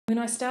When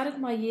I started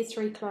my Year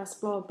 3 class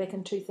blog back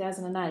in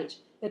 2008,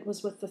 it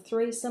was with the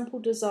three simple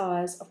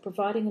desires of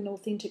providing an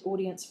authentic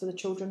audience for the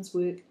children's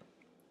work,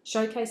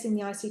 showcasing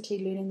the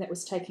ICT learning that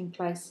was taking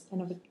place,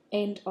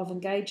 and of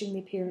engaging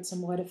their parents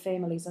and wider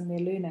families in their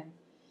learning.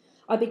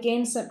 I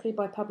began simply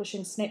by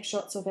publishing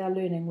snapshots of our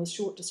learning with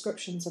short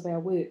descriptions of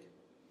our work.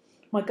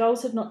 My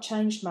goals had not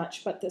changed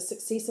much, but the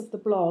success of the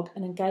blog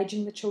and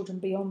engaging the children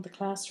beyond the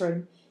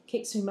classroom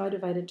keeps me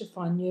motivated to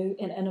find new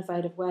and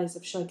innovative ways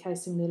of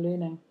showcasing their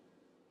learning.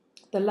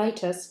 The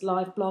latest,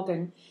 live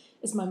blogging,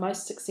 is my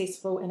most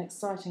successful and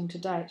exciting to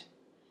date.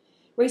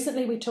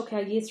 Recently we took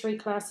our Year 3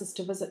 classes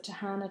to visit Te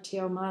Hana Te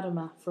Ao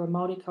Marama for a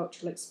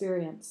multicultural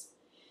experience.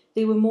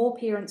 There were more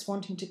parents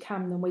wanting to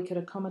come than we could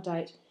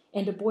accommodate,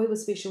 and a boy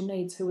with special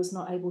needs who was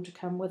not able to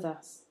come with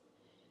us.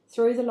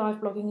 Through the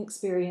live blogging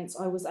experience,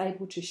 I was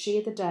able to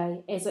share the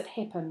day as it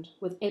happened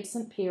with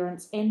absent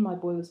parents and my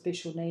boy with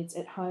special needs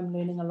at home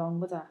learning along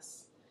with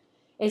us.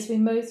 As we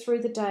moved through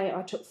the day,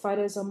 I took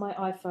photos on my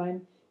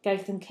iPhone,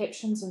 gave them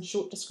captions and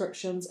short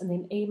descriptions, and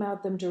then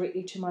emailed them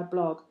directly to my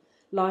blog,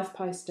 live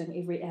posting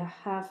every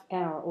half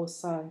hour or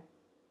so.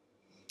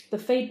 The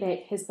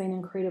feedback has been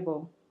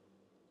incredible.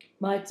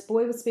 My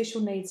boy with special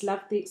needs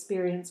loved the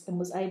experience and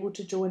was able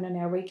to join in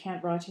our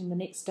recount writing the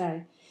next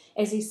day.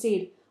 As he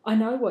said, "I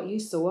know what you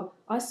saw,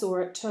 I saw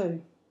it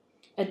too."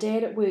 A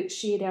dad at work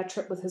shared our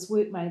trip with his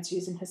workmates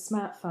using his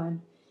smartphone,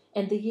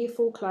 and the Year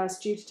 4 class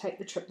due to take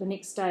the trip the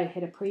next day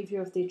had a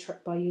preview of their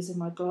trip by using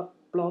my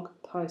blog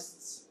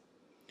posts.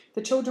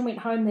 The children went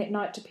home that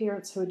night to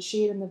parents who had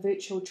shared in the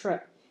virtual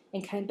trip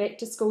and came back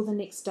to school the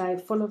next day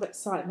full of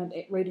excitement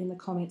at reading the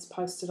comments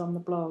posted on the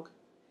blog.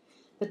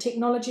 The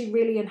technology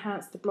really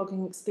enhanced the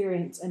blogging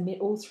experience and met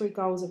all three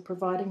goals of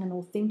providing an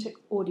authentic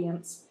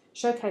audience,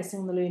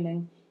 showcasing the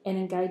learning, and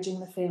engaging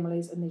the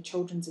families in their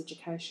children's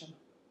education.